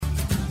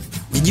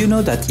Did you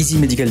know that Easy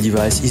Medical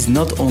Device is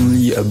not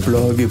only a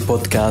blog, a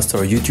podcast,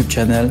 or a YouTube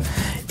channel?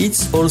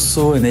 It's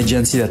also an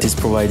agency that is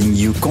providing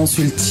you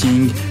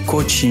consulting,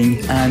 coaching,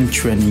 and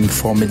training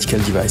for medical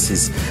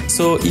devices.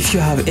 So if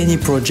you have any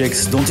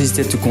projects, don't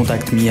hesitate to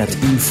contact me at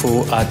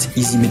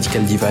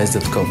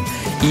info@easymedicaldevice.com.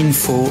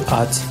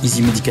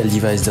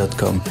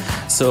 info@easymedicaldevice.com.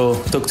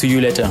 So talk to you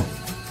later.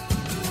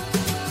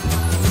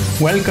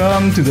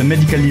 Welcome to the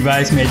Medical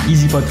Device Made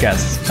Easy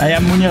podcast. I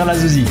am Mounir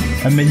Lazouzi,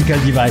 a medical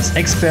device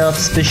expert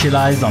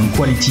specialized on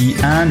quality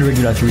and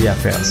regulatory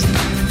affairs.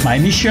 My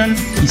mission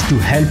is to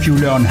help you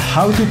learn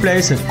how to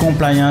place a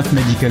compliant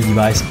medical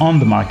device on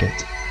the market.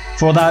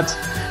 For that,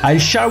 I'll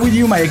share with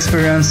you my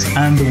experience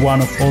and the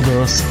one of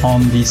others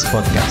on this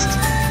podcast.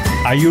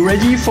 Are you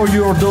ready for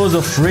your dose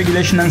of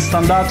regulation and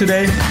standard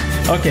today?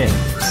 Okay,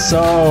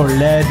 so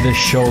let the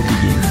show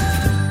begin.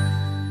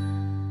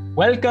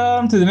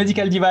 Welcome to the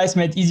Medical Device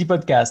Made Easy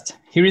podcast.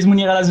 Here is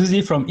Mounir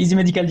Lazouzi from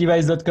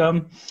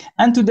easymedicaldevice.com.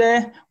 And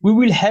today we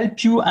will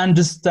help you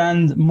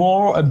understand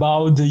more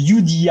about the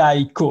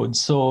UDI code.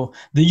 So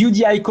the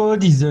UDI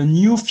code is a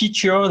new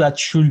feature that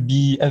should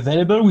be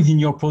available within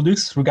your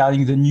products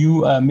regarding the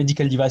new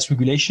medical device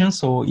regulation.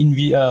 So in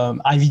the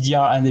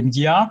IVDR and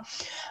MDR.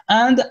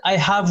 And I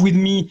have with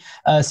me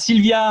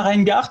Sylvia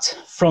Reingart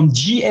from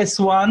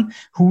GS1,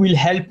 who will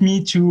help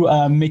me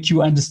to make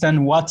you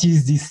understand what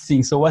is this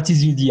thing. So what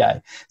is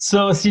UDI?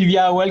 So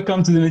Sylvia,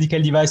 welcome to the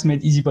Medical Device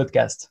Made Easy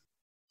podcast.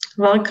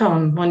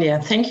 Welcome, Mounir.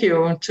 Thank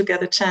you to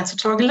get a chance to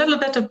talk a little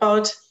bit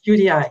about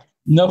UDI.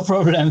 No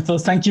problem. So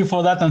thank you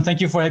for that. And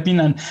thank you for helping.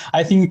 And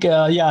I think,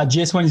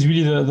 GS1 is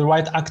really the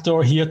right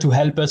actor here to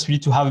help us really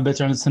to have a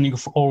better understanding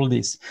of all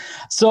this.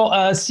 So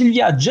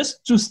Sylvia,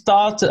 just to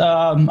start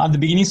at the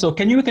beginning, so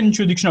can you make an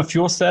introduction of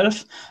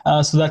yourself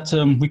so that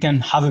we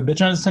can have a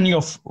better understanding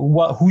of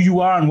who you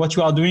are and what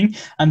you are doing,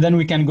 and then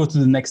we can go to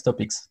the next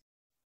topics.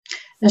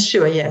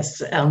 Sure,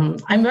 yes.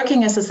 I'm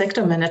working as a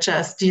sector manager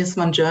at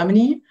GS1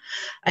 Germany.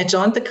 I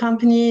joined the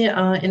company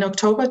in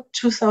October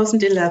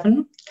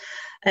 2011.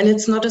 And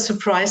it's not a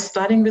surprise,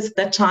 starting with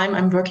that time,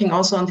 I'm working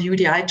also on the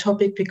UDI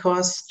topic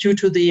because due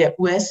to the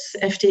US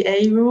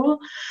FDA rule,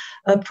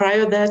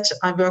 prior that,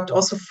 I worked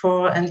also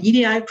for an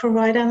EDI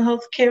provider in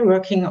healthcare,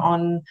 working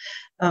on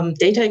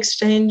data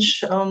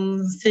exchange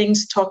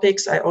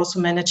topics. I also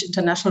manage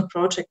international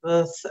project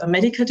with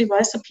medical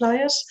device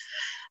suppliers.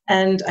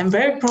 And I'm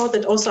very proud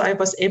that also I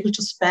was able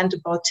to spend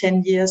about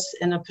 10 years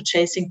in a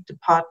purchasing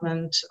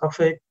department of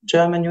a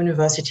German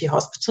university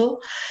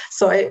hospital.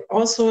 So I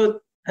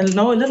also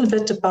know a little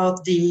bit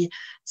about the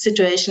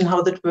situation,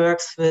 how that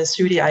works with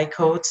UDI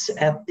codes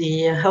at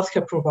the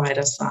healthcare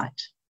provider side.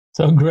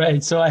 So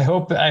great. So I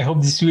hope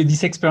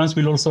this experience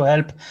will also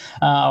help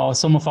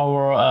some of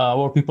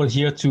our people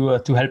here to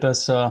help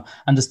us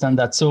understand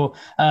that. So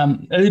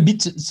a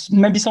bit,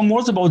 maybe some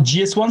words about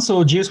GS1.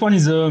 So GS1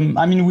 is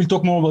we'll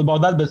talk more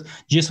about that, but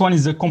GS1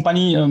 is a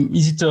company.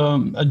 Is it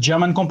a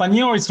German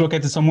company or it's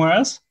located somewhere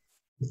else?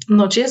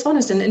 No, GS1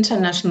 is an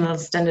international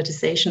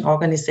standardization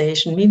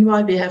organization.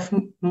 Meanwhile, we have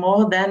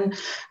more than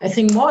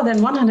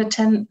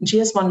 110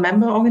 GS1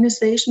 member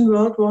organizations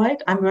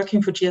worldwide. I'm working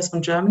for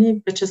GS1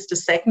 Germany, which is the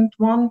second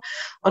one.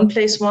 On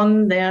place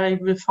one, there you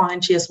will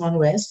find GS1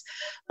 US.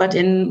 But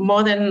in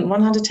more than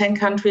 110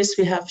 countries,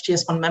 we have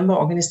GS1 member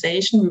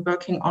organization. We're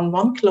working on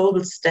one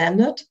global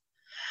standard,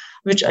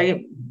 which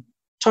I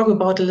talk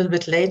about a little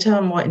bit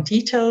later, more in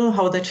detail,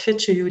 how that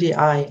fits to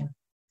UDI.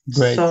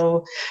 Great.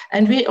 So,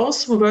 and we're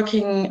also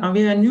working,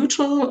 we're a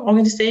neutral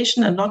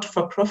organization, a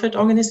not-for-profit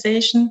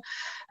organization,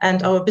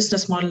 and our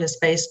business model is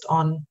based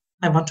on,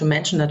 I want to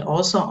mention that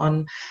also,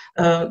 on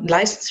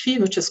license fee,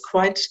 which is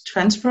quite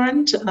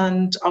transparent,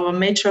 and our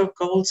major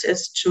goals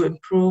is to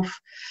improve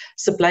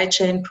supply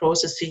chain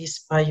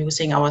processes by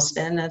using our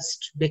standards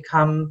to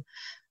become,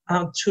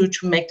 to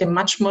make them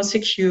much more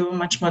secure,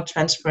 much more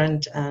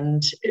transparent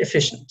and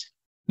efficient.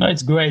 No,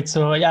 it's great.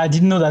 So I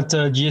didn't know that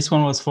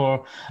GS1 was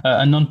for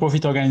a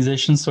non-profit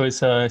organization. So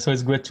it's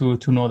great to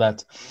know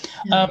that.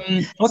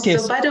 Okay.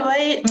 So by the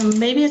way,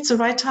 maybe it's the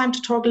right time to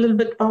talk a little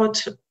bit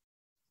about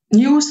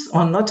news,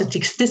 or not a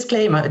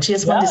disclaimer, a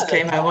GS1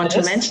 disclaimer. I want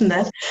to mention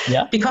that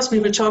because we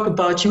will talk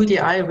about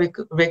UDI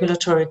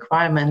regulatory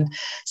requirement.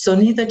 So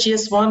neither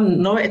GS1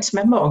 nor its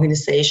member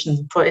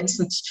organization, for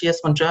instance,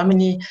 GS1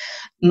 Germany,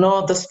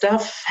 nor the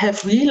staff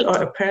have real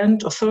or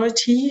apparent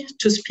authority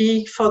to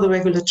speak for the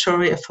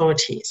regulatory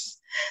authorities.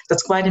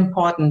 That's quite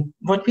important.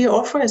 What we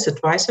offer is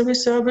advisory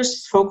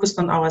service focused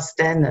on our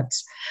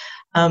standards.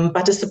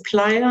 But the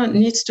supplier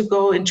needs to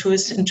go into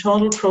his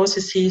internal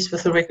processes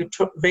with the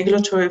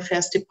regulatory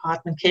affairs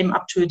department, came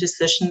up to a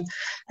decision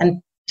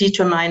and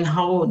determine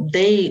how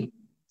they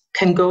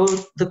can go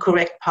the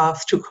correct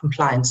path to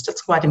compliance.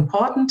 That's quite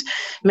important.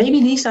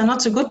 Maybe these are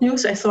not so good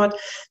news. I thought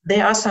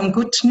there are some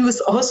good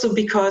news also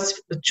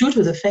because due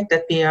to the fact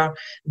that we are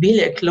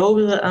really a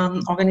global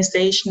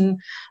organization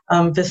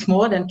with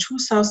more than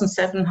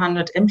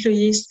 2,700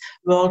 employees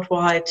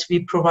worldwide,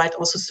 we provide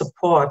also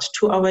support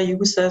to our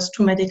users,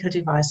 to medical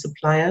device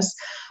suppliers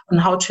on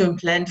how to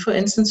implement, for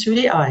instance,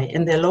 UDI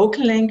in their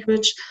local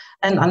language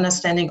and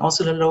understanding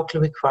also the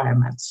local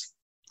requirements.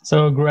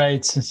 So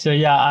great. So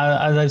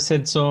yeah, as I've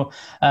said,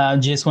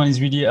 GS1 is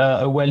really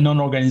a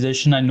well-known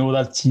organization. I know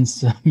that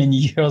since many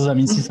years. I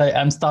mean, since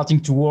I'm starting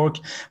to work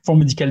for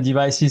medical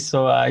devices,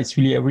 so it's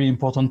really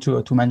important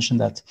to mention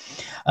that.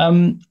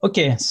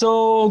 Okay,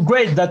 so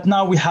great that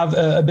now we have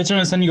a better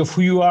understanding of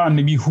who you are and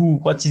maybe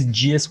what is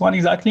GS1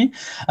 exactly.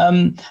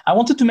 I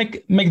wanted to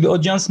make the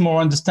audience more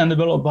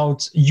understandable about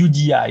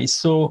UDI.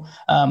 So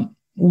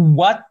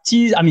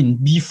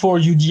before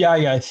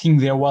UDI, I think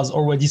there was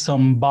already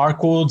some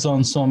barcodes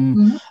on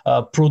some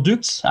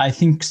products. I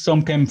think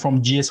some came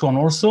from GS1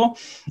 also.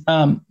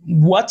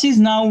 What is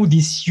now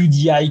this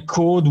UDI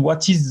code?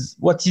 What is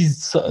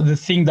the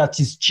thing that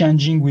is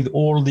changing with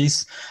all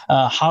this?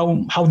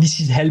 How this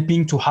is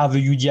helping to have a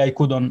UDI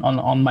code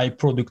on my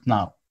product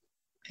now?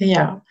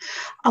 Yeah,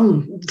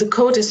 the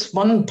code is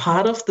one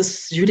part of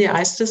this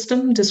UDI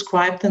system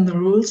described in the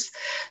rules.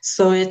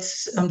 So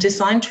it's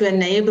designed to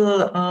enable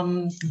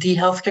the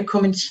healthcare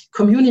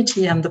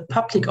community and the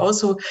public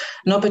also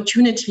an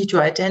opportunity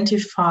to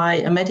identify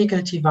a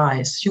medical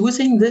device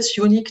using this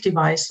unique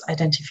device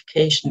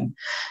identification.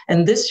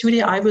 And this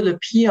UDI will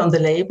appear on the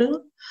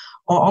label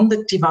or on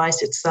the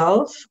device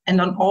itself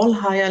and on all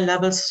higher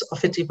levels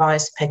of the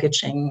device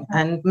packaging.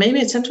 And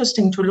maybe it's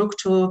interesting to look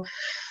to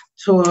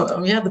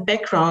the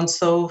background.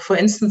 So, for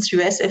instance,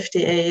 US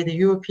FDA, the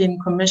European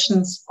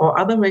Commissions, or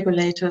other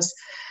regulators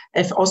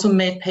have also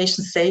made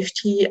patient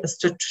safety a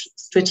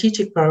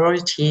strategic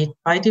priority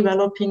by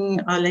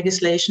developing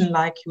legislation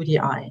like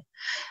UDI.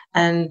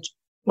 And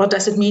what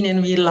does it mean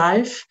in real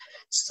life?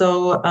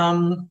 So,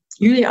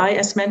 UDI,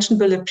 as mentioned,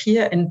 will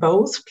appear in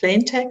both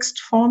plain text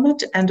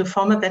format and a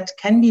format that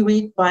can be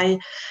read by,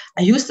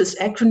 I use this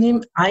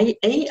acronym,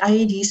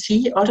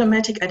 AIDC,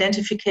 Automatic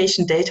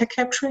Identification Data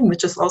Capturing,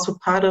 which is also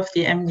part of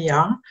the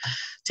MDR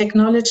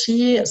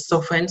technology. So,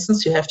 for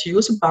instance, you have to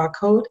use a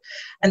barcode,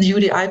 and the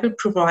UDI will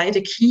provide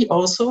a key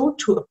also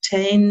to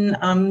obtain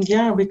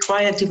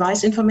required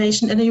device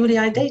information in a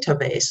UDI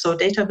database. So,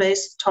 database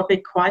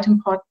topic, quite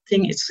important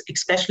thing, it's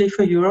especially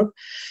for Europe.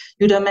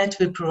 EUDAMED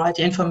will provide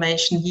the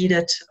information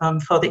needed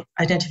for the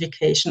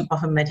identification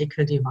of a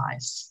medical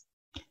device.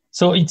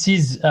 So it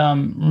is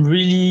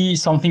really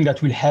something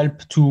that will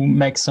help to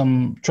make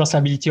some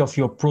traceability of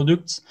your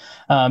products,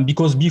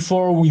 because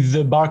before with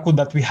the barcode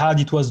that we had,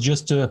 it was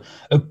just a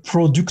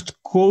product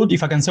code,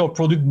 if I can say, or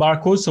product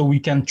barcode, so we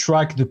can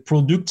track the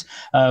product,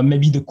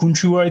 maybe the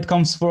country where it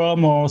comes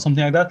from or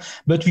something like that.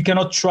 But we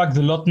cannot track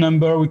the lot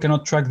number, we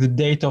cannot track the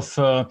date of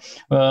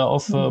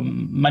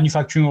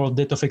manufacturing or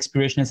date of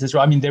expiration,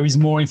 etc. I mean, there is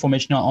more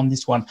information on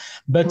this one,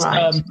 but.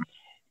 Right.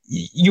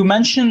 You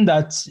mentioned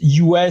that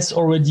US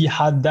already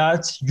had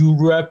that,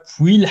 Europe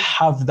will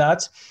have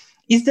that.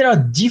 Is there a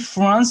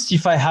difference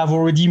if I have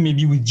already,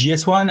 maybe with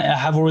GS1, I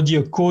have already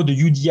a code, a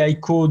UDI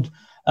code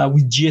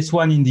with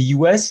GS1 in the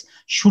US?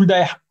 Should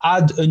I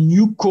add a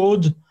new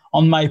code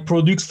on my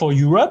products for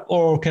Europe,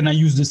 or can I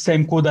use the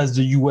same code as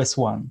the US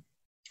one?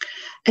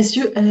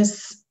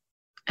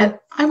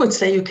 I would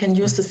say you can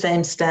use the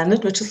same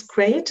standard, which is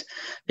great,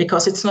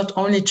 because it's not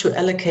only to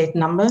allocate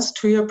numbers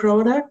to your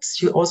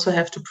products, you also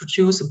have to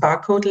produce a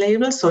barcode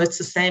label. So it's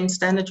the same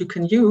standard you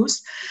can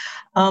use.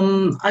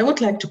 I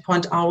would like to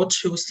point out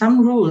to some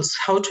rules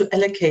how to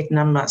allocate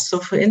numbers. So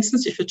for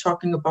instance, if you're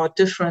talking about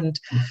different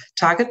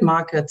target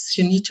markets,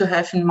 you need to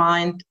have in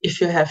mind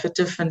if you have a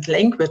different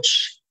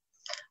language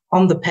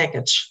on the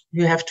package,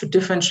 you have to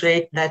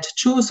differentiate that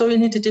too. So you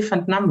need a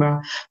different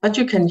number, but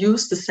you can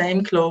use the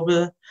same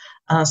global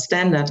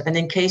standard. And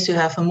in case you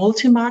have a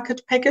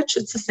multi-market package,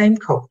 it's the same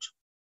code.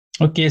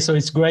 Okay, so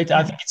it's great.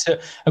 I think it's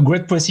a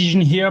great precision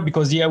here,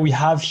 because we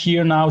have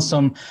here now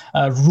some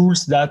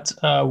rules that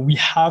we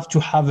have to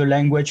have a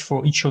language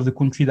for each of the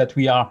country that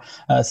we are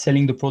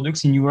selling the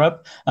products in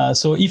Europe.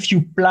 So if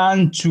you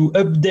plan to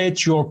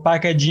update your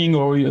packaging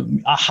or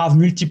have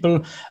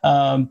multiple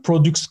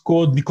products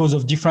code because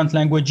of different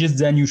languages,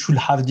 then you should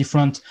have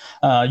different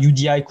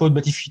UDI code.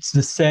 But if it's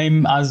the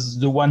same as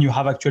the one you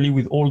have actually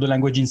with all the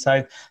language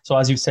inside, so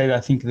as you said, I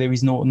think there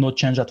is no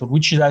change at all,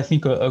 which is, I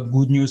think, a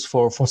good news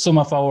for some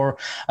of our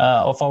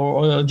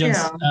audience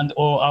and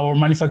or our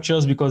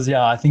manufacturers, because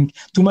I think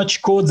too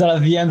much codes that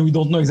at the end we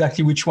don't know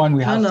exactly which one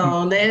we have.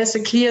 No, there's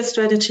a clear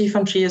strategy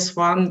from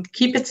GS1.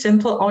 Keep it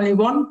simple, only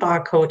one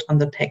barcode on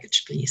the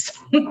package, please.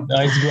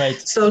 That's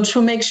great. So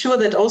to make sure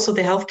that also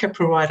the healthcare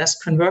providers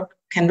can work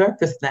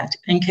with that,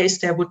 in case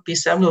there would be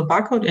several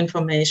barcode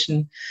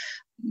information.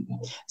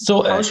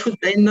 So how should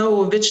they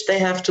know which they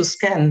have to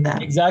scan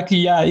then? Exactly.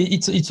 Yeah,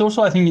 it's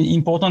also, I think,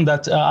 important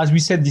that as we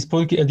said, this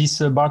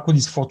barcode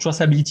is for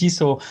traceability,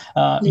 so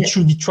it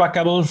should be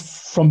trackable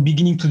from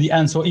beginning to the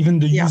end. So even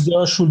the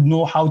user should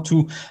know how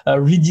to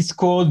read this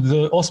code.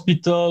 The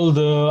hospital,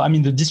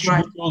 the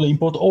distributor, the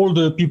import, all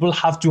the people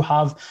have to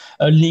have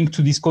a link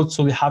to this code,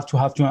 so they have to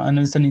have an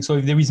understanding. So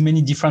if there is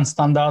many different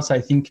standards, I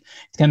think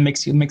it can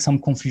make some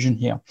confusion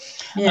here.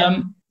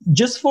 Yeah.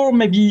 Just for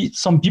maybe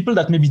some people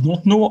that maybe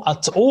don't know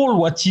at all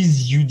what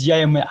is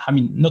UDI, I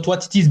mean, not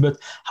what it is, but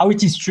how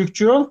it is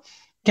structured.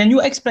 can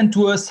you explain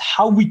to us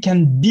how we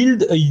can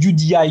build a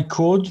UDI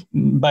code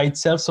by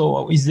itself?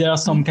 So is there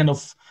some kind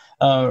of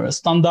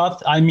standard?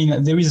 I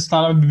mean, there is a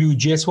standard with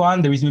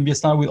GS1, there is maybe a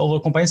standard with other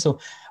companies. So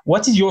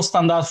what is your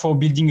standard for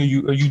building a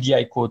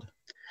UDI code?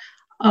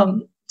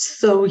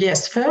 So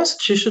yes,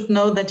 first you should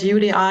know that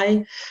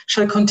UDI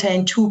shall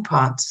contain two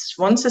parts.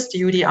 One is the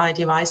UDI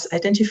device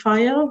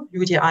identifier,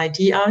 UDI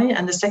DI,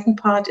 and the second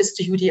part is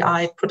the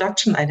UDI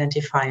production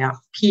identifier,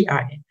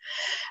 PI.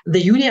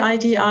 The UDI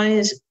DI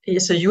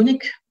is a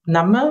unique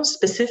number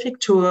specific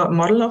to a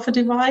model of a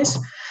device.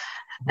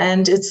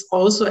 And it's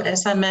also,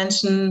 as I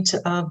mentioned,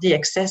 the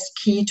access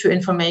key to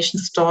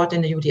information stored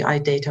in the UDI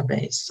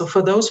database. So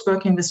for those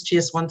working with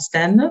GS1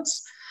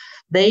 standards,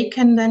 they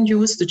can then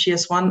use the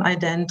GS1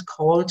 ident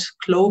called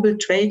Global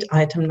Trade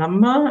Item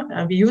Number.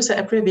 We use the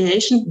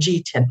abbreviation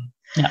GTIN.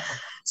 Yeah.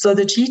 So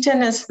the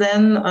GTIN is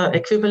then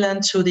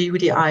equivalent to the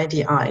UDI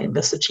DI.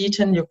 With the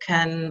GTIN, you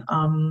can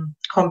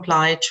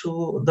comply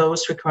to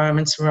those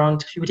requirements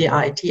around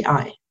UDI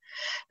DI.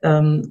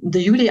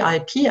 The UDI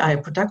PI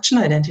production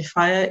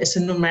identifier is a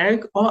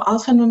numeric or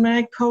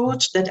alphanumeric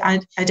code that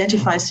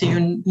identifies the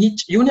unique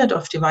unit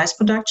of device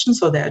production.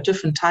 So there are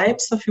different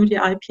types of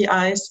UDI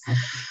PIs.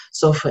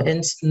 So for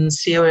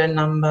instance, serial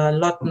number,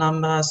 lot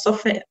number,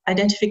 software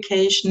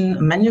identification,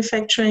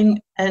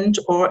 manufacturing and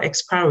or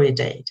expiry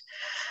date.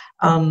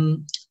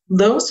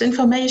 Those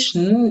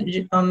information,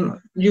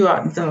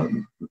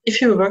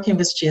 if you're working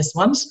with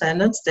GS1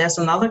 standards, there's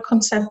another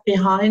concept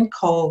behind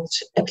called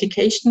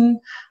application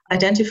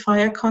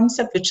identifier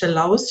concept, which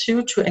allows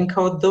you to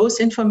encode those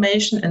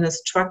information in a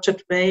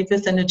structured way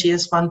within a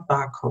GS1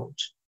 barcode.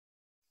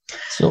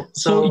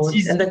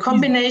 And the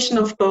combination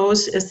of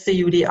both is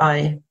the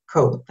UDI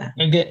code.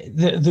 Okay,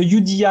 the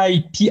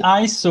UDI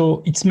PI,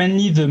 so it's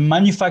mainly the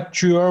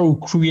manufacturer who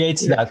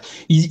creates that.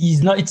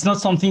 It's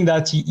not something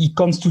that he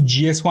comes to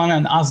GS1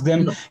 and asks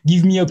them,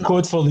 give me a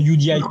code for the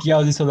UDI PI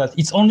or this or that.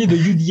 It's only the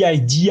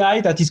UDI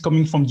DI that is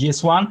coming from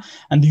GS1,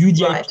 and the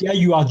UDI PI,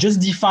 you are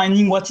just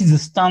defining what is the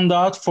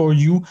standard for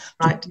you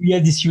to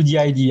create this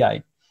UDI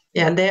DI.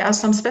 Yeah, there are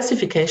some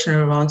specifications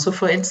around. So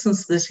for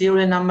instance, the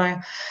serial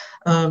number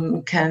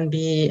can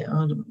be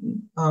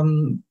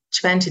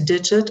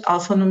 20-digit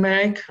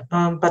alphanumeric,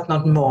 but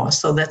not more.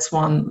 So that's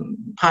one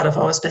part of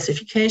our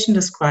specification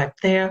described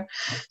there.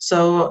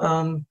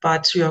 So,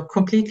 but you're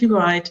completely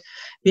right.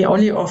 We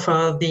only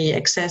offer the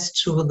access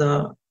to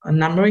the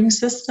numbering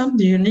system,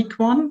 the unique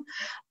one.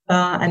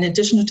 And in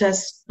addition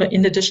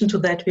to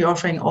that, we're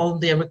offering all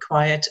the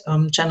required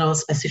general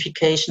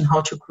specification,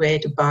 how to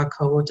create a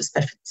barcode,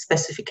 a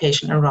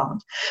specification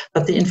around.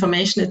 But the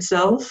information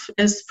itself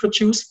is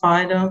produced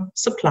by the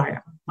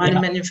supplier, by the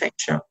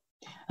manufacturer.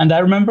 And I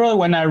remember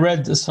when I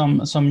read some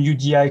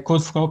UDI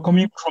code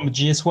coming from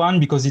GS1,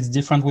 because it's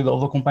different with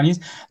other companies,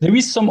 there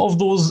is some of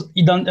those,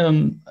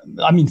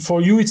 I mean,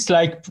 for you, it's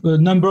like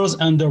numbers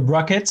under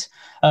brackets,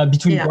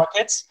 between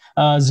brackets,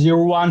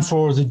 01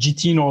 for the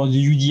GTIN or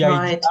the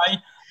UDI DI,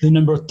 the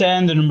number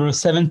 10, the number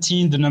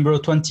 17, the number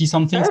 20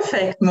 something.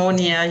 Perfect,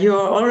 Monia.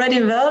 You're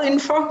already well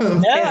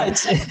informed. Yeah.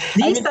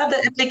 These are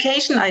the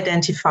application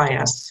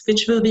identifiers,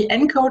 which will be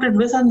encoded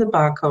within the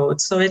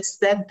barcode. So it's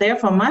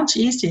therefore much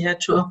easier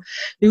to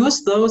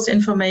use those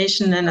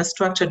information in a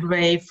structured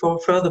way for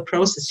further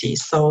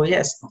processes. So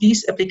yes,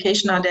 these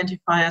application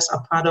identifiers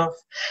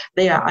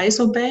they are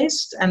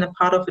ISO-based and a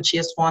part of a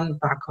GS1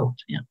 barcode.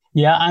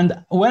 Yeah,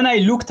 and when I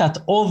looked at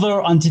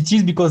other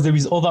entities, because there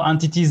is other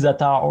entities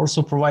that are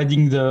also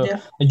providing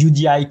the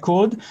UDI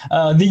code,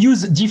 they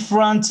use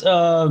different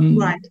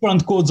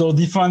codes or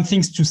different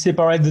things to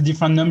separate the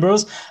different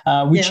numbers,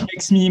 which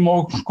makes me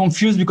more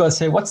confused, because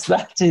I say, what's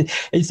that?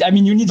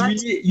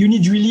 You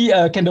need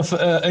really kind of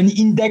an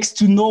index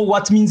to know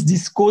what means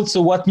this code,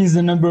 so what means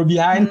the number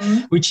behind,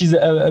 which is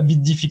a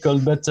bit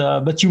difficult.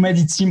 But you made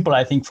it simple,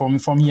 I think, for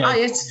me.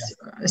 It's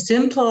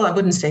simple. I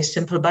wouldn't say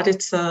simple, but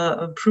it's a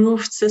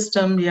approved system.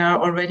 We are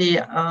already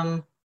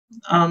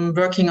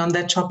working on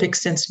that topic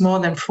since more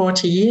than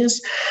 40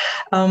 years.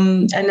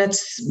 And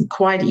it's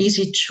quite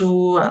easy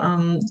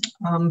to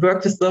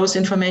work with those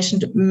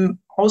information,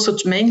 also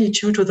mainly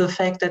due to the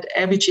fact that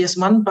every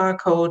GS1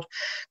 barcode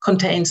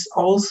contains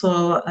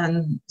also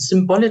a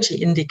symbology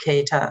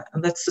indicator.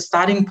 And that's the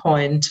starting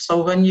point.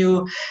 So when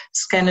you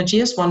scan a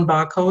GS1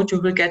 barcode,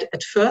 you will get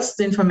at first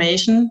the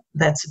information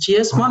that's a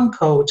GS1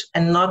 code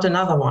and not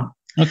another one.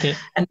 Okay.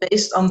 And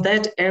based on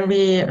that,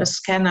 every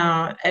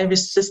scanner, every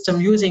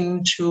system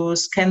using to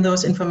scan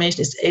those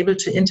information is able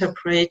to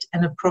interpret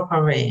in a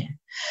proper way.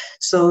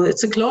 So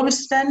it's a global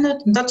standard,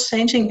 not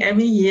changing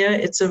every year.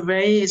 It's a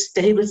very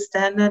stable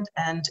standard,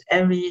 and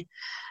every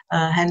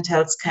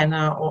handheld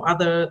scanner or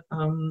other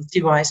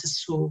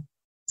devices who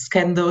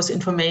scan those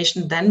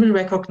information then will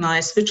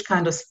recognize which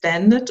kind of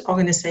standard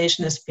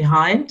organization is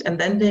behind, and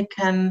then they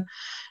can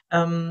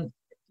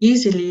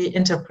easily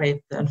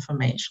interpret the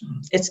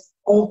information. It's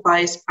all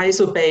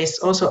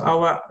ISO-based. Also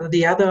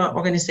the other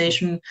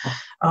organization,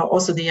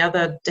 also the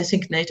other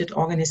designated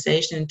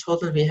organization. In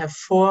total, we have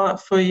 4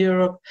 for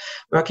Europe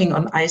working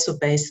on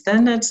ISO-based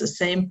standards. The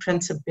same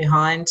principle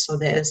behind. So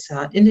there is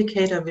an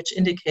indicator which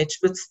indicates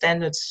which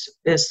standards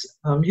is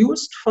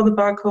used for the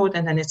barcode,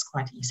 and then it's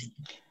quite easy.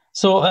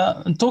 So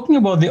talking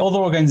about the other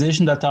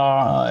organizations that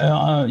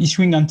are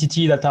issuing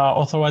entity that are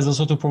authorized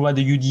also to provide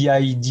the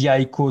UDI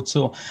DI code.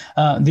 So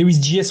there is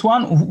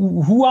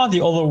GS1. Who are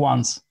the other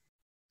ones?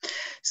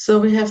 So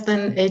we have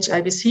then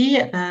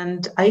HIBC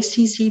and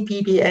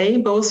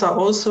ICC-BBA. Both are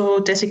also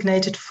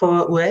designated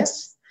for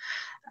US.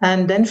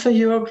 And then for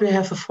Europe, we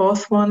have a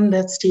 4th one.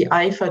 That's the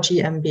IFA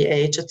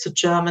GmbH. It's a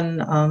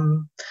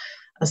German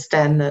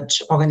standard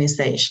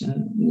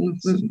organization.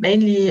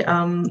 Mainly,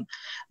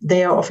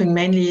 they are offering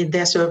mainly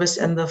their service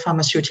in the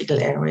pharmaceutical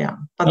area,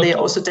 but okay. They are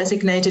also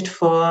designated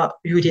for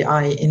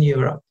UDI in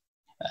Europe.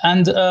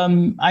 And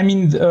I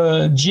mean,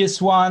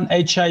 GS1,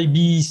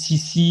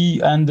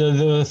 HIBCC, and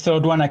the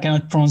third one, I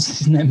cannot pronounce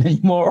his name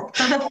anymore.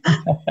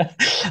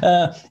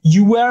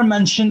 You were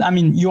mentioned, I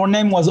mean, your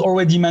name was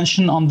already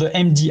mentioned on the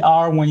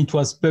MDR when it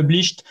was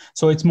published.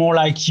 So it's more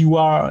like you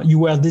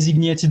were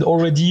designated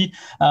already.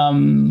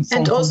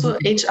 And also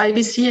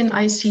HIBC and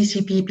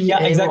ICC-BBA. Yeah,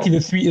 exactly,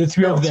 the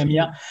three of them,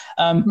 yeah.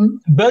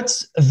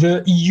 But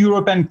the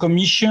European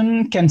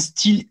Commission can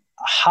still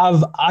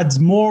add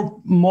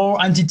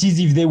more entities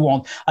if they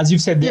want. As you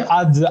said, they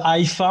add the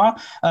IFA.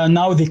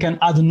 Now they can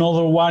add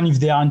another one if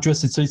they are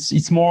interested. So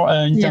it's more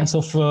in terms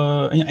of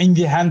in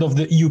the hand of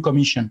the EU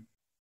Commission.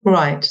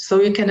 Right.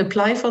 So you can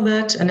apply for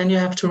that, and then you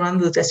have to run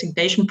the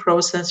designation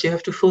process. You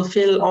have to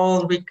fulfill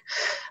all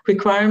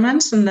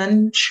requirements, and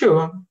then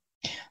sure.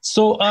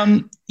 So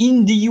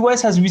in the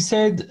US, as we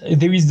said,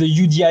 there is the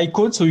UDI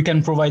code, so you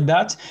can provide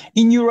that.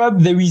 In Europe,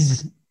 there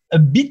is a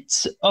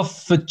bit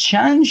of a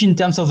change in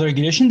terms of the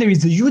regulation. There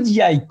is the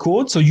UDI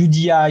code, so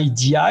UDI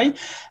DI,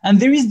 and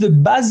there is the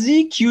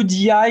basic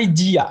UDI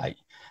DI.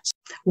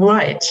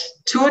 Right,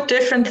 2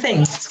 different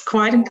things,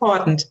 quite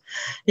important.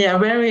 Yeah,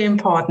 very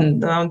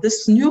important.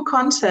 This new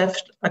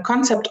concept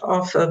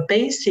of a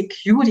basic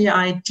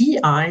UDI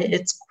DI,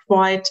 it's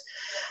quite,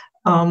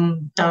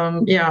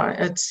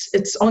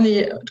 it's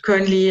only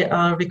currently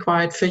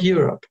required for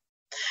Europe.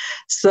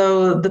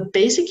 So the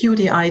basic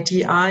UDI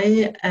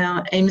DI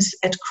aims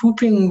at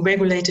grouping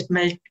regulated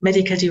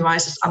medical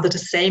devices under the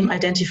same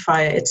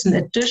identifier. It's an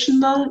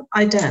additional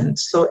ident.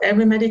 So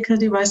every medical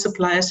device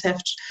suppliers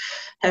have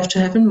to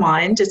have in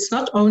mind, it's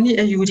not only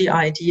a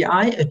UDI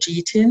DI, a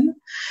GTIN.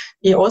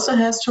 He also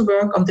has to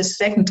work on the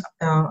second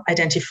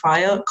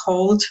identifier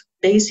called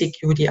basic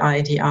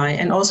UDI DI.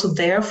 And also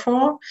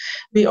therefore,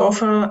 we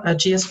offer a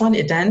GS1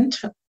 ident,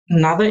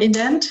 another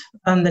ident,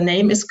 and the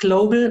name is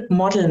Global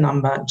Model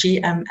Number,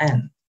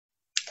 GMN.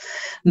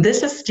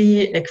 This is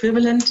the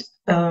equivalent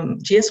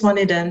GS1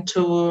 ident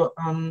to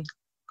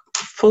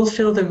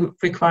fulfill the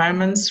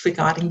requirements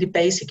regarding the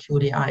basic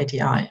UDI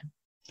DI.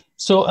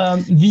 So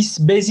this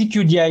basic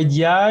UDI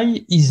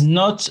DI is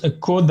not a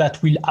code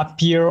that will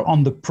appear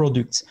on the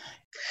product.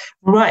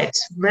 Right,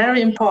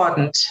 very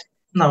important.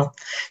 No,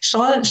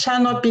 shall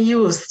not be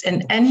used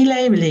in any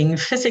labeling,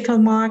 physical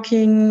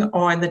marking,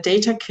 or in the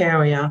data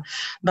carrier.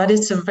 But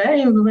it's a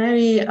very,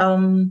 very,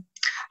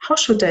 how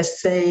should I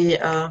say,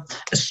 a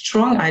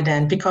strong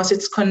ident, because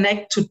it's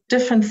connected to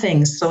different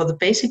things. So the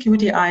basic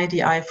UDI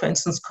DI, for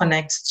instance,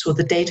 connects to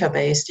the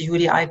database, the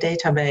UDI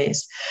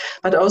database,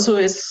 but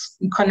also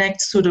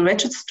connects to the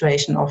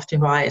registration of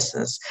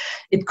devices.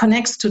 It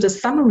connects to the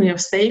summary of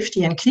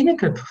safety and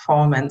clinical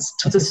performance,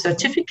 to the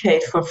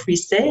certificate for free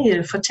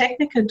sale, for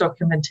technical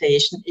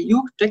documentation,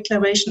 EU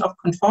declaration of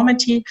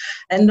conformity,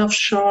 and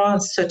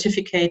offshore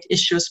certificate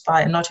issues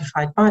by a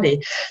notified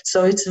body.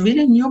 So it's a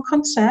really new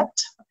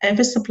concept.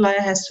 Every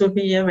supplier has to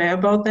be aware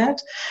about that,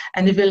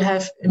 and it will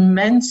have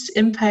immense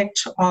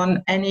impact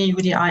on any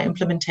UDI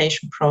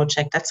implementation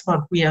project. That's what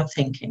we are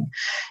thinking.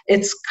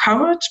 It's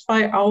covered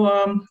by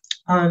our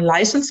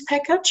license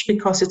package,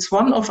 because it's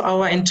one of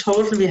our, in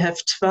total, we have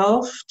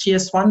 12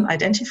 GS1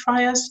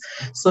 identifiers.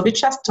 So we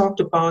just talked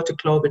about the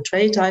global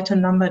trade item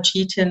number,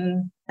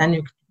 GTIN,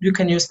 and you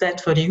can use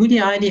that for the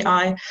UDI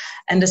DI.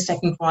 And the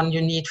second one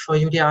you need for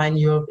UDI in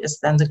Europe is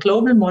then the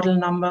global model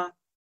number,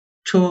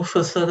 to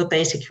fulfill the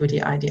basic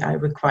UDI DI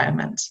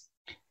requirements.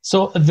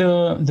 So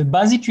the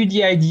basic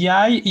UDI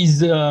DI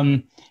is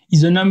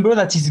a number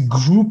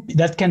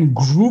that can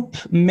group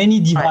many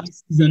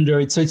devices under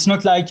it. So it's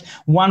not like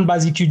one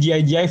basic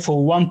UDI DI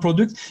for one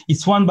product.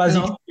 It's one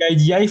basic UDI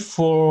DI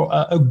for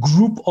a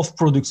group of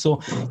products. So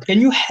can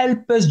you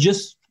help us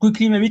just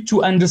quickly maybe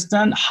to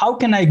understand how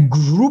can I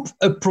group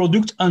a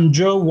product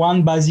under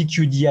one basic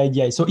UDI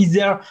DI? So is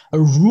there a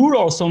rule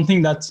or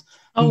something that...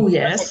 Oh,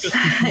 yes.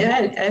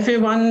 Yeah,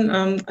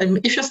 everyone,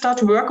 if you start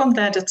to work on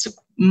that, it's the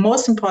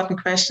most important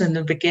question in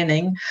the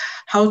beginning,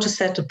 how to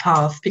set the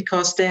path,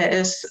 because there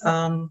is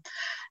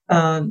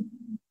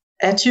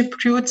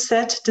attribute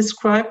set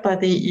described by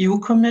the EU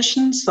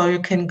Commission. So you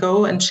can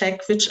go and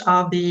check which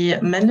are the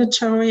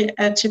mandatory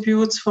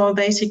attributes for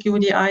basic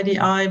UDI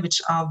DI,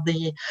 which are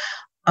the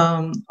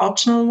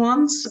optional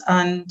ones.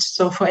 And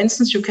so, for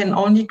instance, you can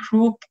only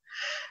group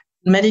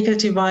medical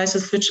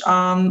devices which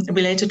are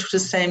related to the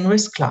same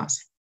risk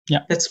class. Yeah,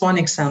 that's one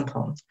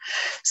example.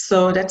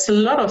 So that's a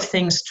lot of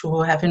things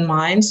to have in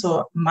mind.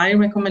 So my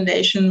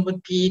recommendation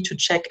would be to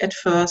check at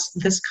first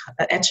this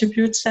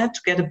attribute set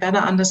to get a better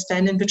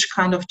understanding which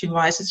kind of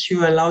devices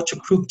you are allowed to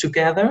group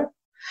together.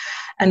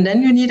 And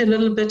then you need a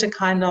little bit a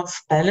kind of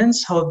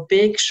balance. How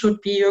big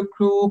should be your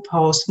group?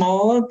 How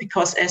small?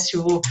 Because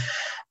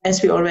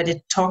as we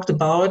already talked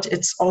about,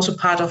 it's also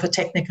part of a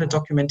technical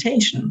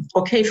documentation.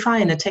 Okay,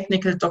 fine, a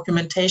technical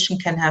documentation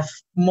can have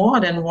more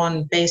than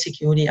one basic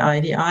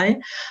UDI/DI,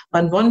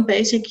 but one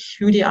basic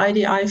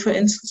UDI/DI, for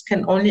instance,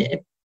 can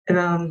only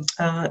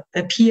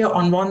appear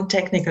on one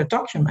technical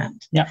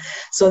document. Yeah.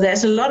 So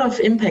there's a lot of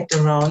impact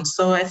around.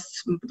 So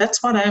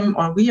that's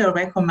what we are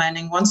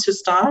recommending. Once you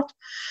start,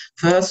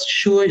 first,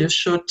 sure, you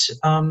should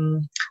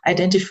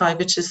identify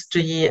which is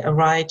the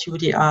right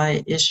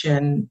UDI issue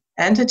and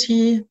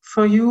entity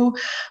for you.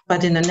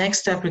 But in the next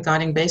step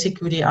regarding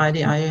basic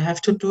UDI/DI, you have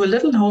to do a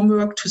little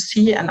homework to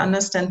see and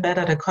understand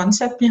better the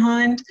concept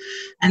behind,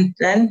 and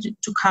then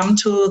to come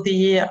to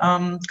the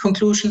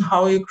conclusion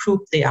how you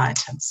group the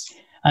items.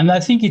 And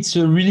I think it's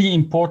a really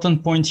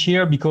important point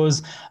here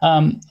because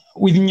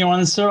within your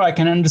answer, I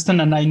can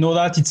understand, and I know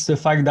that it's the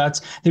fact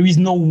that there is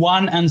no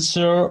one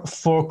answer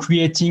for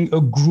creating a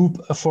group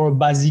for a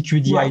basic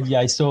UDI/DI.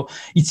 Right. So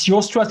it's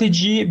your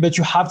strategy, but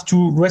you have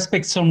to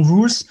respect some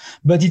rules,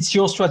 but it's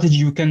your strategy.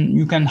 You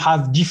can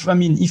have different, I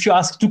mean, if you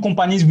ask two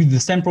companies with the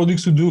same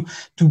products to do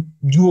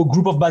a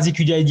group of basic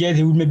UDI/DI,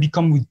 they will maybe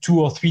come with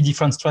 2 or 3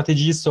 different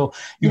strategies. So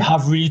you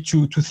have really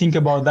to think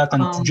about that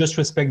and to just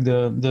respect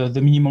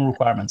the minimum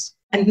requirements.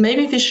 And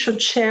maybe we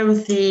should share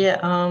with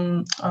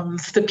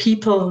the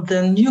people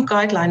the new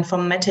guideline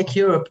from MedTech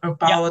Europe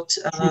about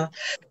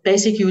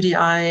basic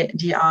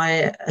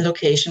UDI/DI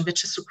allocation,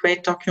 which is a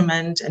great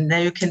document. And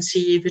there you can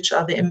see which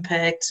are the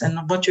impacts and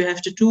what you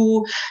have to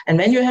do. And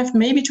then you have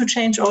maybe to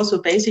change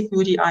also basic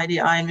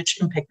UDI/DI and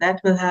which impact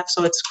that will have.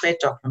 So it's a great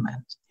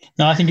document.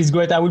 No, I think it's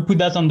great. I will put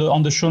that on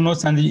the show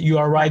notes. And you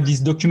are right. This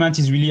document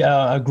is really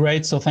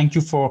great. So thank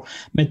you for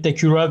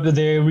MedTech Europe.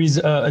 There is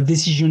a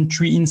decision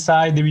tree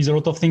inside. There is a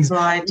lot of things.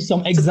 Right.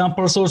 Some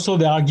examples also.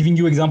 They are giving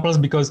you examples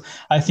because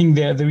I think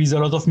there is a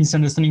lot of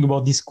misunderstanding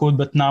about this code.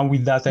 But now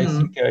with that, I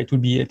think it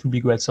will be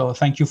great. So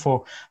thank you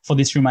for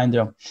this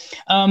reminder.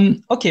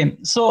 Okay.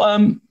 So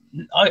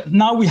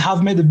now we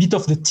have made a bit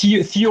of the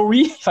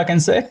theory, if I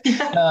can say,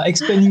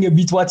 explaining a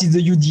bit what is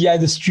the UDI,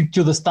 the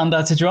structure, the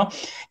standard, etc.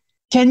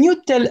 Can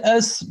you tell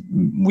us,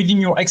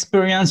 within your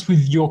experience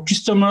with your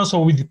customers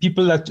or with the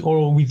people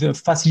or with the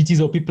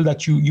facilities or people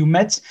that you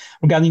met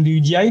regarding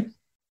the UDI,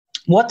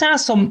 what are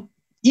some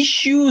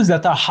issues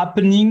that are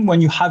happening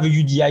when you have a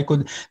UDI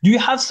code? Do you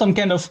have some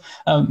kind of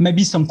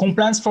maybe some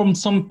complaints from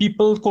some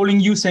people calling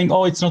you saying,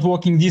 oh, it's not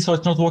working this or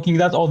it's not working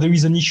that, or there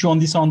is an issue on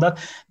this or on that?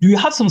 Do you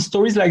have some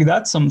stories like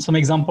that, some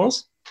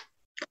examples?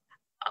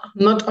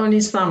 Not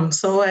only some.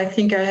 So I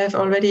think I have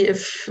already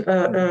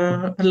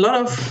a lot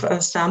of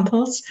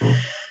samples.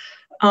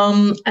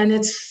 And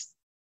it's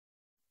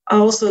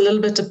also a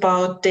little bit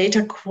about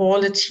data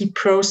quality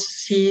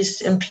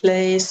processes in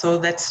place. So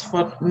that's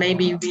what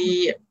maybe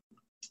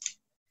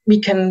we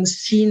can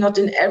see, not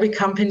in every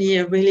company,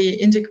 a really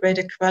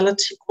integrated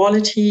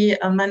quality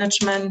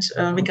management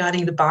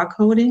regarding the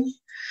barcoding.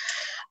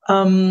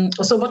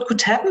 So what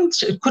could happen?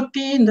 It could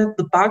be that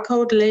the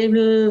barcode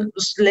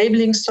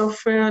labeling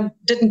software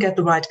didn't get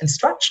the right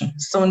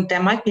instructions. So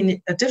there might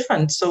be a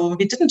difference. So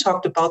we didn't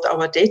talk about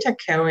our data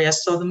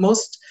carriers. So the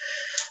most,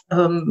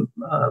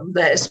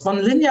 there is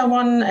one linear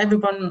one.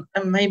 Everyone,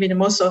 maybe the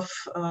most of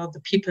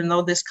the people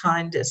know this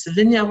kind. Is a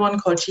linear one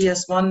called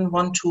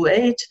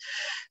GS1128.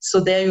 So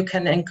there you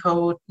can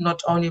encode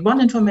not only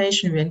one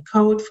information, you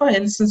encode, for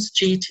instance,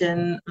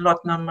 GTIN,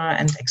 lot number,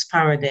 and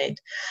expiry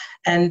date.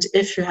 And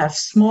if you have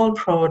small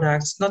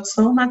products, not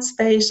so much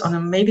space on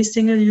a maybe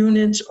single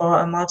unit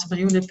or a multiple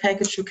unit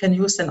package, you can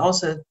use then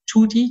also a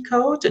 2D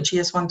code, a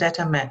GS1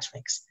 data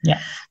matrix. Yeah.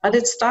 But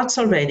it starts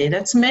already.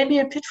 That's maybe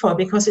a pitfall,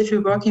 because if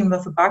you're working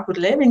with a barcode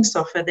labeling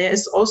software, there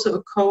is also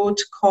a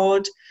code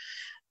called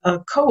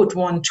code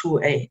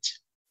 128.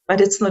 But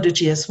it's not a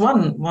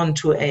GS1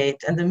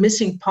 128. And the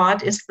missing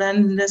part is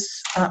then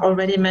this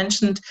already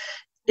mentioned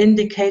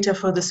indicator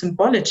for the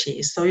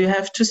symbology. So you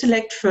have to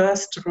select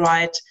first the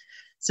right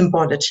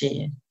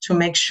symbology to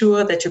make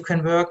sure that you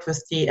can work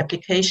with the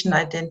application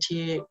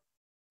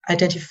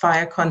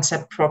identifier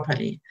concept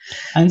properly.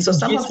 And so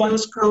some GS1, of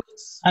those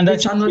codes, and that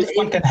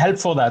GS1 can help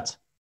for that.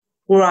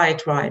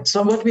 Right.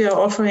 So what we are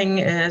offering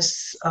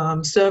is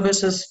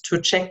services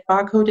to check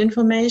barcode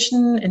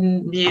information,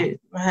 and we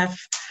have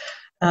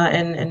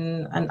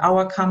in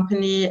our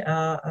company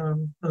a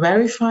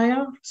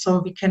verifier, so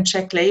we can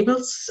check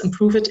labels and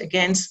prove it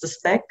against the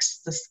specs,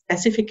 the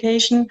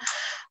specification.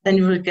 Then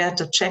you will get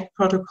a check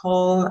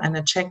protocol and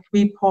a check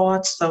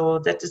report, so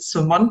that it's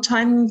a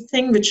one-time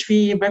thing, which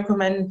we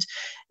recommend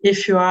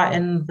if you are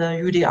in the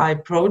UDI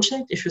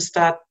project, if you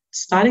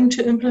starting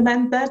to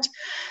implement that.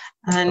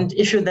 And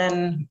if you're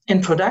then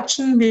in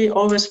production, we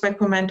always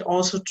recommend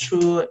also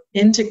to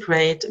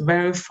integrate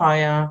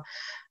verifier,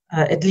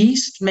 at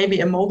least maybe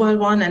a mobile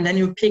one, and then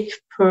you pick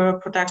per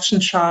production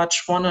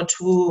charge 1 or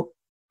 2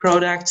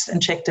 products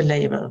and check the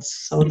labels.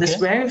 So this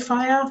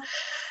verifiers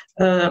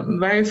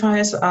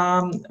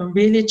are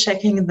really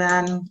checking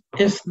then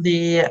if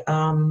the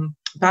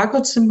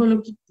barcode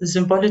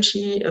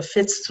symbology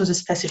fits to the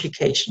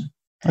specification.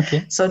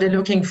 Okay. So they're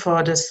looking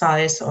for the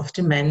size of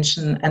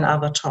dimension and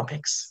other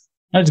topics.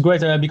 That's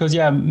great because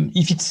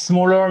if it's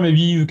smaller, maybe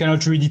you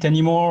cannot read it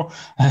anymore.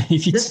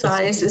 If it's the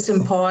size is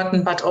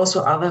important, but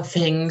also other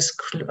things,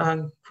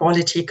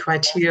 quality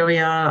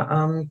criteria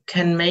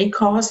can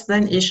cause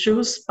then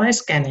issues by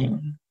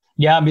scanning.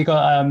 Yeah,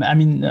 because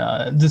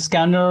the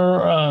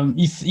scanner,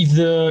 if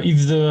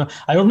the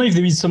I don't know if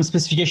there is some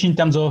specification in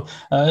terms of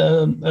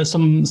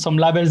some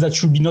labels that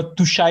should be not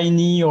too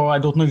shiny, or I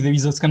don't know if there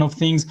is those kind of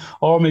things,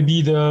 or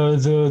maybe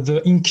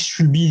the ink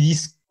should be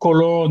this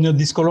color or not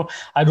this color.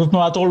 I don't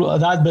know at all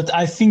that, but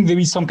I think there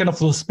is some kind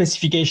of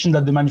specification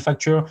that the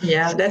manufacturer.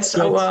 Yeah, that's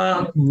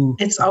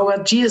it's our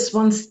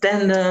GS1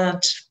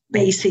 standard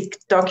basic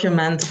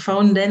document, the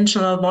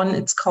foundational one.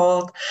 It's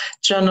called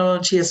General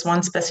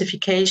GS1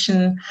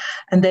 Specification,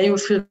 and there you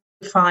will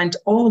find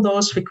all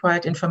those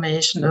required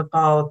information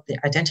about the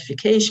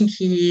identification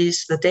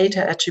keys, the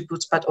data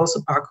attributes, but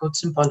also barcode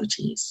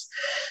symbologies.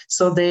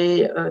 So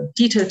the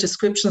detailed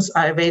descriptions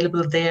are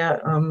available there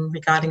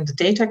regarding the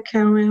data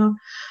carrier.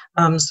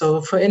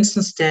 So for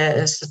instance, there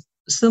is a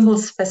symbol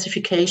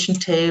specification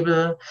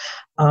table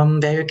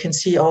where you can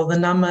see all the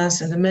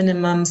numbers and the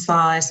minimum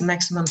size,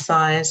 maximum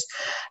size,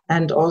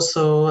 and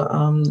also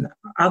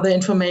other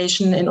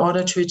information in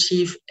order to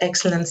achieve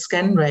excellent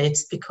scan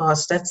rates,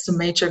 because that's the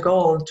major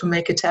goal, to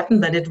make it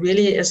happen, that it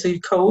really is a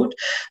code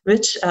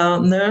which a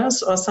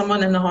nurse or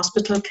someone in a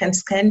hospital can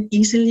scan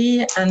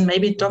easily and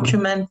maybe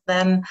document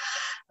then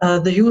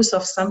the use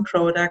of some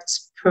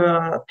products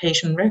per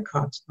patient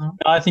record. No?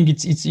 I think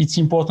it's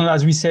important,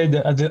 as we said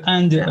at the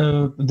end.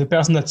 The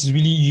person that is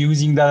really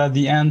using that at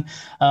the end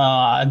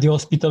at the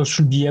hospital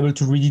should be able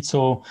to read it.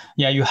 So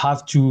you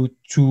have to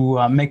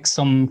make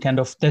some kind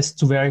of test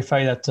to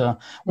verify that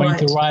when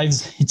it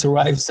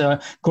arrives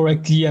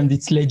correctly and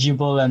it's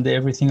legible and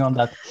everything on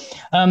that.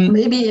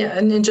 Maybe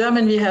in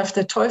German we have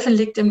the Teufel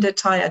liegt im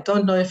Detail. I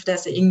don't know if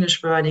there's an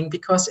English wording,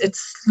 because it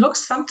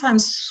looks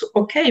sometimes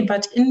okay,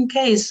 but in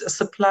case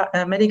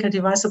a medical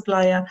device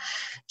supplier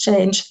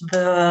changed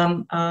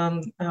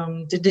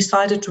they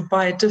decided to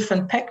buy a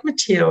different pack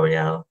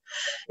material,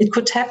 it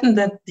could happen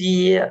that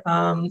the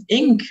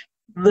ink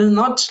will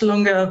not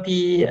longer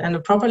be in a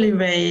properly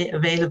way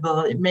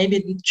available.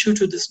 Maybe due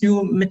to this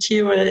new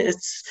material,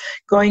 it's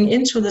going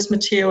into this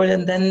material,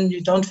 and then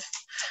you don't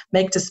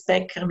make the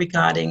spec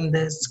regarding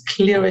this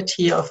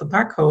clarity of a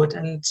barcode,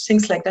 and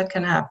things like that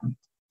can happen.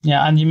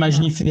 Yeah, and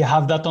imagine if they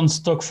have that on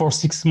stock for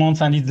 6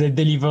 months and they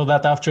deliver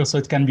that after, so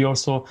it can be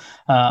also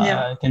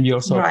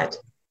right.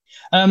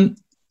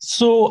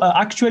 So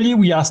actually,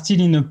 we are still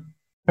in a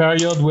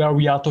period where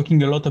we are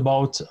talking a lot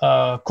about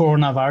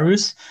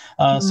coronavirus.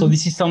 So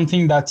this is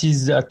something that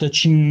is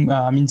touching,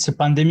 it's a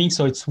pandemic,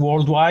 so it's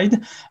worldwide.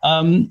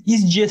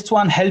 Is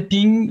GS1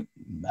 helping?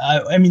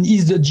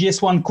 Is the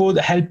GS1 code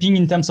helping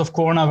in terms of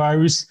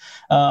coronavirus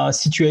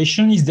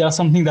situation? Is there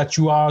something that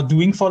you are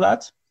doing for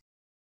that?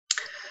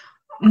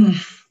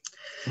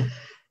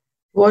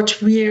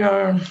 What we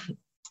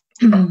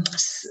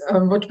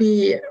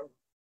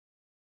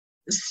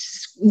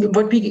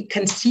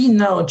can see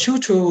now, due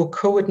to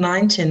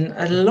COVID-19,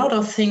 a lot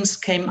of things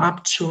came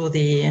up to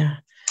the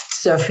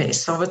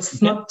surface. So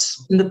it's not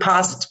in the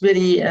past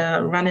really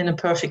run in a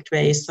perfect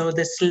way. So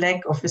this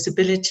lack of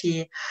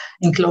visibility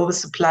in global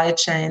supply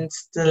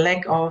chains, the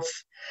lack of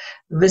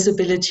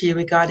visibility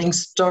regarding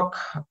stock,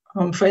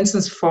 for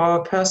instance,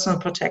 for personal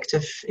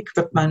protective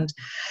equipment,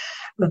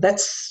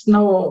 that's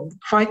now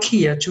quite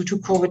clear due to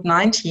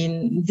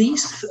COVID-19.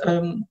 These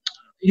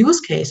use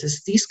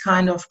cases, these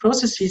kind of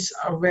processes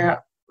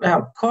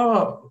are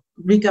core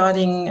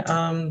regarding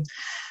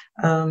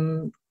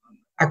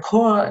a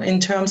core in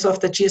terms of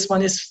the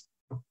GS1 is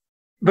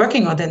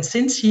working on them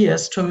since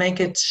years to make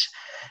it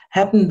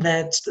happen,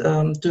 that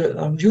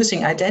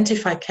using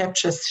identify,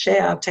 capture,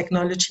 share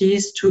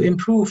technologies to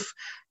improve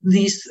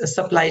these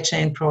supply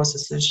chain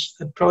processes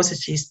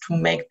to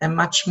make them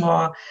much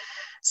more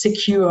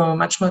secure,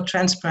 much more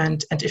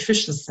transparent and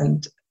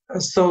efficient.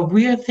 So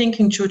we are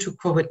thinking, due to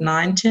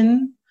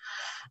COVID-19,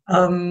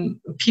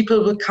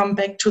 people will come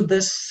back to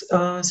this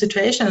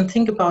situation and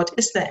think about,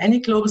 is there any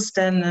global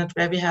standard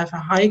where we have a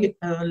high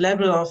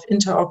level of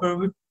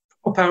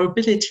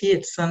interoperability?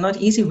 It's a not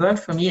easy word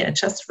for me. I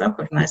just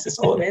recognize this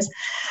always.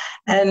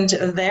 And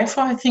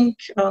therefore, I think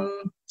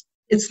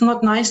it's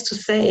not nice to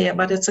say,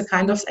 but it's a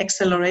kind of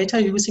accelerator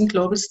using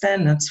global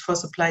standards for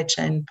supply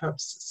chain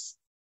purposes.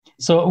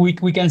 So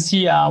we can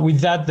see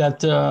with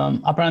that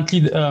apparently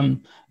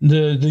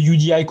the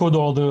UDI code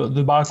or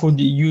the barcode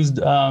used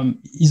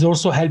is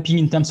also helping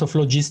in terms of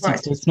logistics.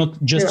 Right. So it's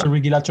not just a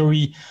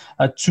regulatory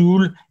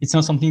tool. It's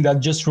not something that's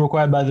just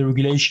required by the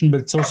regulation,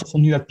 but it's also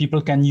something that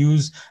people can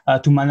use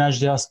to manage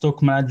their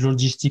stock, manage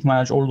logistics,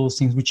 manage all those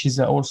things, which is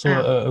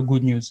also a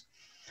good news.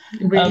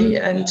 Really,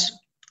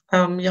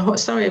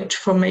 sorry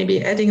for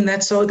maybe adding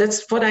that. So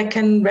that's what I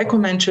can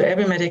recommend to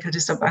every medical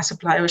device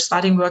supplier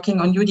starting working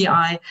on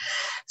UDI,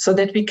 so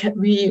that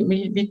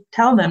we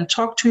tell them,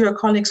 talk to your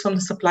colleagues from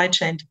the supply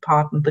chain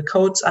department. The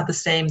codes are the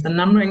same, the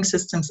numbering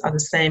systems are the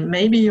same.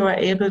 Maybe you are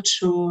able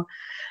to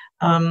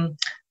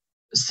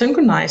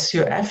synchronize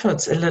your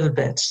efforts a little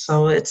bit.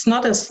 So it's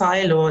not a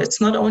silo,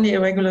 it's not only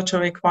a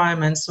regulatory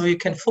requirement. So you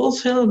can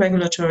fulfill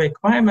regulatory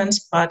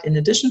requirements, but in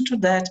addition to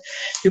that,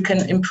 you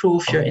can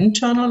improve your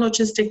internal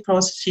logistic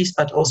processes,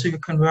 but also you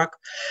can work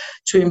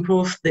to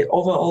improve the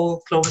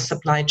overall global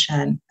supply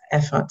chain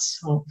efforts.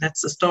 So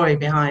that's the story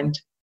behind.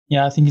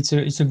 Yeah, I think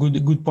it's a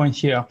good point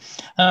here.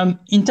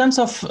 In terms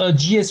of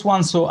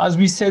GS1, so as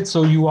we said,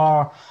 so you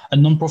are a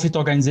non-profit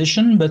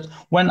organization, but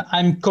when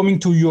I'm coming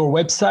to your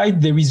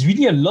website, there is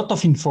really a lot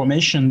of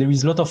information. There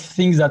is a lot of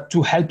things that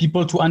to help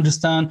people to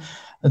understand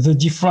the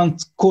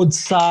different code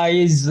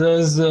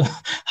sizes,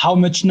 how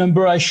much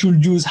number I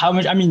should use, how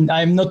much, I mean,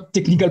 I'm not a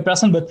technical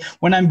person, but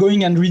when I'm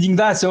going and reading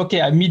that, I say,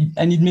 okay, I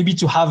need maybe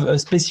to have a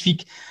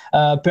specific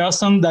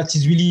person that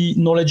is really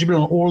knowledgeable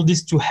on all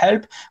this to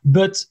help.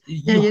 But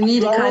you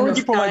need a kind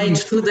of guide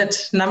through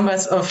that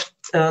numbers of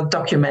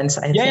documents,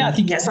 I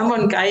think.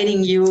 Someone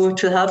guiding you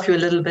to help you a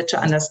little bit to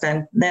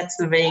understand. That's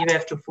the way you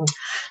have to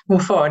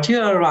move forward. You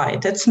are right.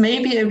 That's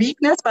maybe a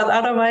weakness, but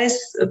otherwise,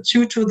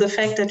 due to the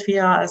fact that we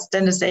are a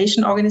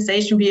standardization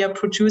organization, we are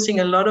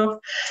producing a lot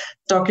of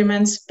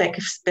documents,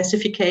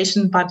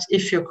 specification. But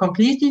if you're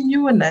completely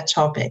new in that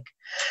topic,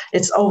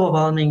 it's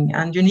overwhelming,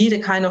 and you need a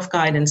kind of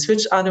guidance.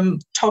 Which are the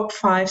top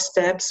 5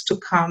 steps to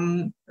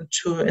come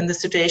to in the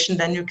situation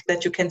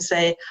that you can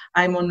say,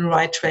 I'm on the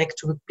right track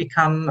to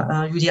become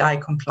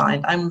UDI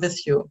compliant. I'm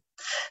with you.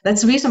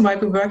 That's the reason why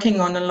we're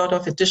working on a lot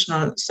of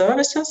additional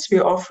services.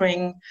 We're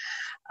offering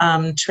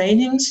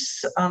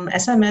trainings.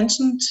 As I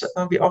mentioned,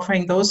 we're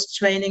offering those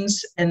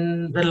trainings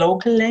in the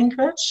local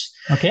language.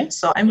 Okay.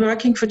 So I'm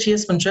working for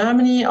GS1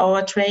 Germany.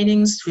 Our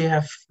trainings, we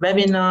have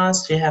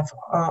webinars, we have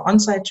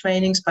on-site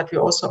trainings, but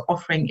we're also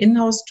offering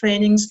in-house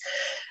trainings.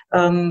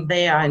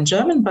 They are in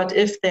German, but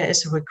if there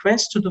is a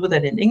request to do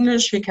that in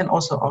English, we can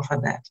also offer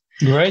that.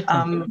 Great.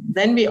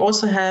 Then we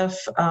also have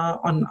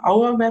on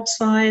our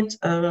website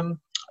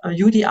a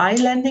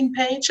UDI landing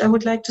page, I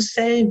would like to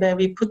say, where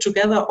we put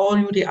together all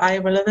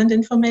UDI relevant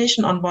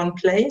information on one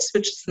place,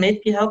 which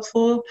may be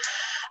helpful.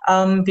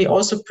 We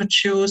also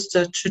produced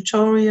a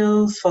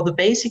tutorial for the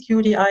basic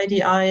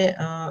UDI,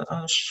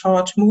 a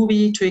short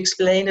movie to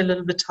explain a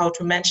little bit how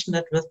to mention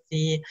that with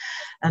the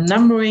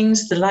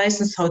numberings, the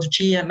license, how the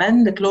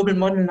GMN, the global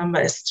model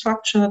number, is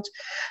structured.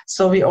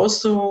 So we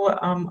also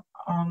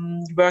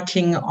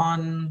working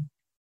on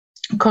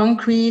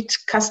concrete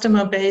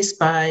customer base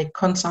by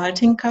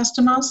consulting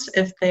customers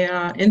if they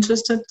are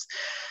interested.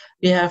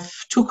 We have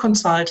 2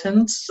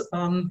 consultants.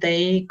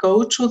 They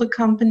go to the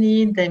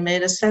company, they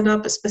made a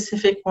setup, a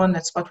specific one.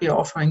 That's what we're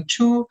offering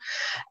too.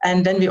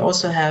 And then we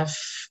also have,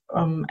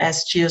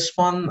 as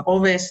GS1,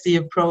 always the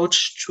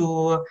approach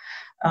to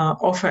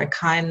offer a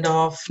kind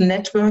of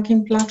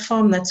networking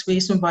platform. That's the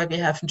reason why we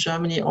have in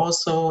Germany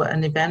also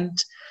an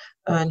event,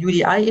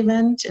 UDI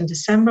event in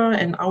December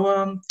in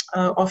our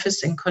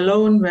office in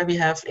Cologne, where we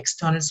have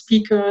external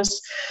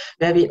speakers,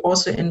 where we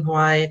also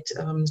invite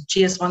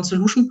GS1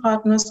 solution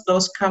partners,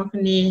 those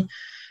companies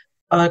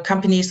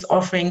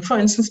offering, for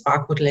instance,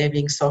 barcode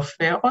labeling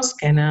software or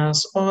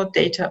scanners or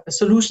data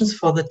solutions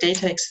for the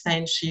data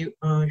exchange,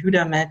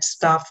 UDAMED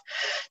stuff,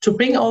 to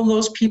bring all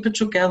those people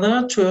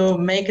together to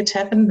make it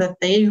happen that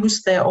they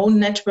use their own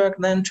network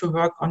then to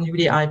work on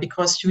UDI,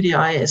 because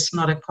UDI is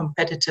not a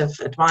competitive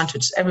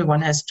advantage.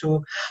 Everyone has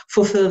to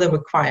fulfill the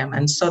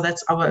requirements. So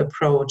that's our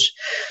approach.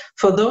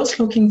 For those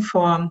looking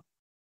for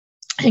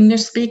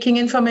English-speaking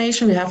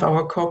information, we have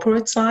our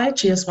corporate site,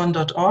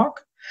 gs1.org.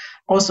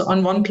 Also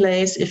on one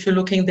place, if you're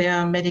looking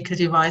there, medical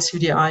device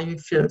UDI,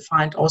 you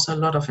find also a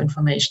lot of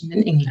information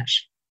in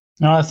English.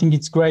 No, I think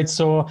it's great.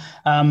 So,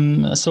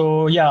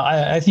 yeah,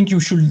 I think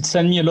you should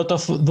send me a lot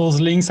of those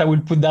links. I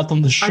will put that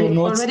on the show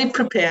notes. I'm already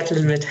prepared a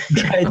little bit.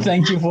 Great,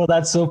 thank you for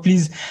that. So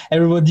please,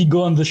 everybody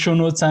go on the show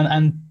notes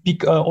and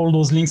pick all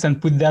those links and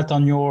put that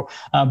on your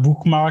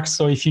bookmarks.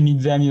 So if you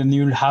need them,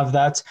 you'll have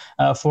that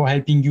for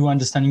helping you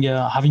understanding,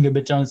 having a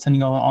better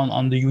understanding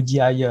on the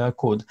UDI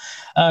code.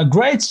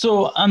 Great.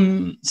 So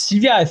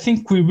Sylvia, I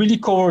think we really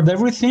covered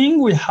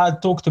everything. We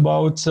had talked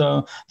about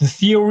the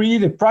theory,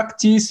 the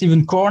practice,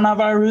 even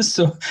coronavirus,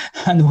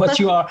 and what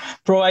you are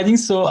providing.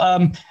 So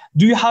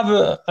do you have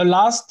a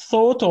last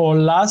thought or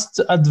last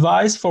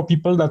advice for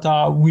people that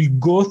will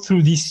go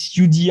through this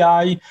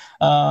UDI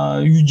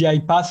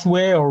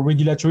pathway or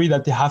regulatory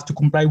that they have to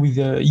comply with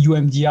the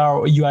UMDR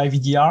or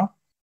UIVDR?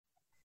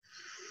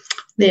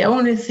 The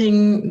only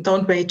thing,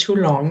 don't wait too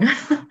long.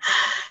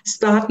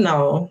 Start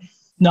now.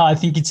 No, I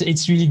think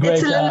it's really great.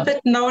 It's a little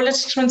bit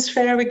knowledge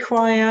transfer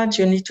required.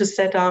 You need to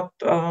set up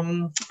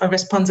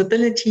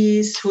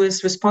responsibilities. Who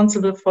is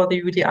responsible for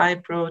the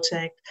UDI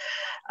project?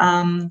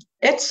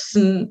 It's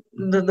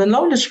the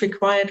knowledge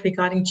required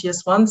regarding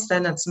GS1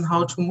 standards and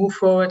how to move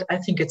forward. I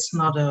think it's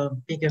not a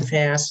big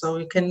affair, so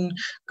you can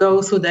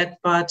go through that.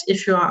 But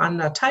if you are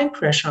under time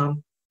pressure,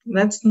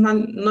 that's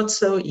not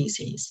so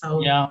easy.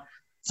 So yeah,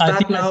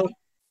 start now.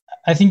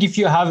 I think if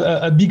you have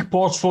a big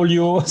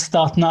portfolio,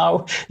 start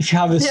now. If you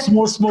have a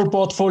small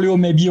portfolio,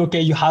 maybe,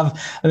 okay, you have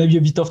maybe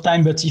a bit of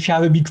time, but if you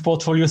have a big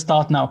portfolio,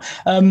 start now.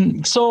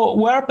 So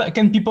where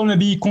can people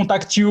maybe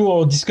contact you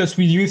or discuss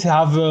with you if they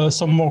have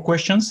some more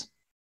questions?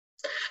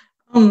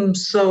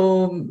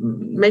 So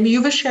maybe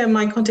you will share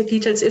my contact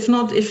details. If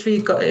not, if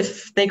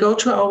they go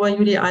to our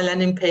UDI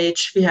landing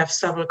page, we have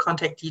several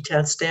contact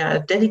details there. A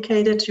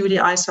dedicated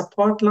UDI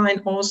support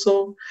line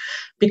also,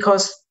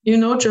 because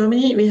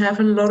Germany, we have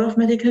a lot of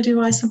medical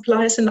device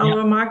supplies in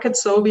our market,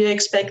 so we are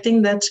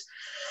expecting that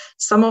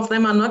some of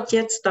them are not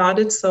yet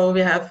started. So we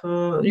have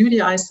a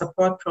UDI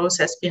support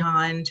process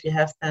behind. We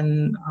have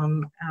then,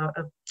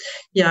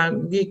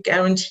 we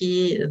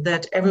guarantee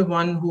that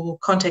everyone who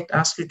contact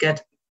us will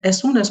get as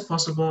soon as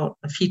possible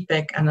a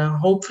feedback and a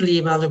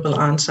hopefully valuable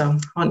answer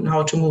on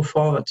how to move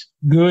forward.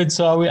 Good.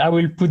 So I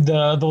will put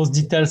those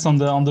details on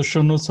the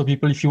show notes. So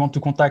people, if you want to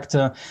contact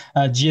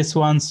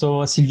GS1,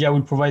 so Sylvia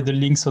will provide the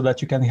link so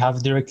that you can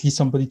have directly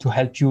somebody to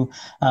help you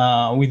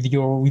with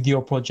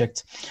your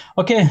project.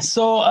 Okay.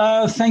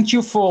 So thank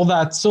you for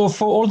that. So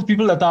for all the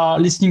people that are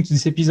listening to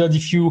this episode,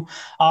 if you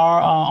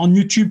are on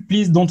YouTube,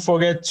 please don't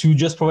forget to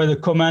just provide a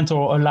comment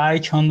or a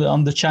like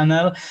on the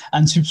channel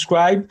and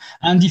subscribe.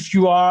 And if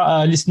you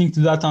are listening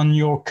to that on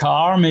your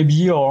car,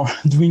 maybe, or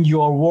doing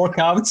your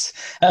workouts,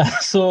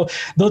 so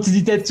don't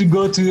hesitate to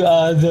go to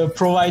the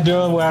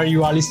provider where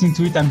you are listening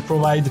to it and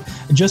provide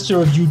just a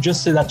review,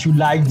 just so that you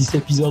liked this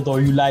episode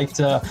or you liked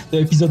the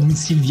episode with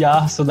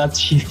Sylvia, so that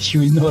she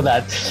will know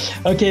that.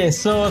 Okay,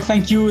 so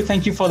thank you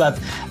for that.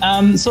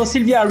 So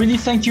Sylvia, I really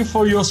thank you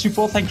for your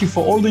support. Thank you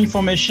for all the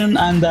information,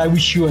 and I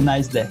wish you a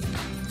nice day.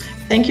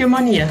 Thank you,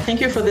 Monia.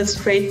 Thank you for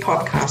this great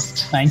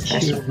podcast. Thank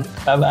you.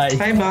 Bye-bye.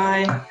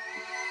 Bye-bye.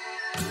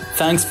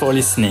 Thanks for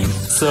listening.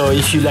 So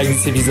if you like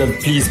this episode,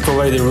 please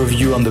provide a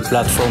review on the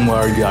platform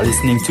where you are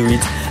listening to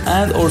it.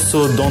 And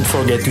also don't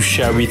forget to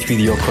share it with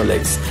your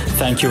colleagues.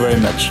 Thank you very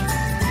much.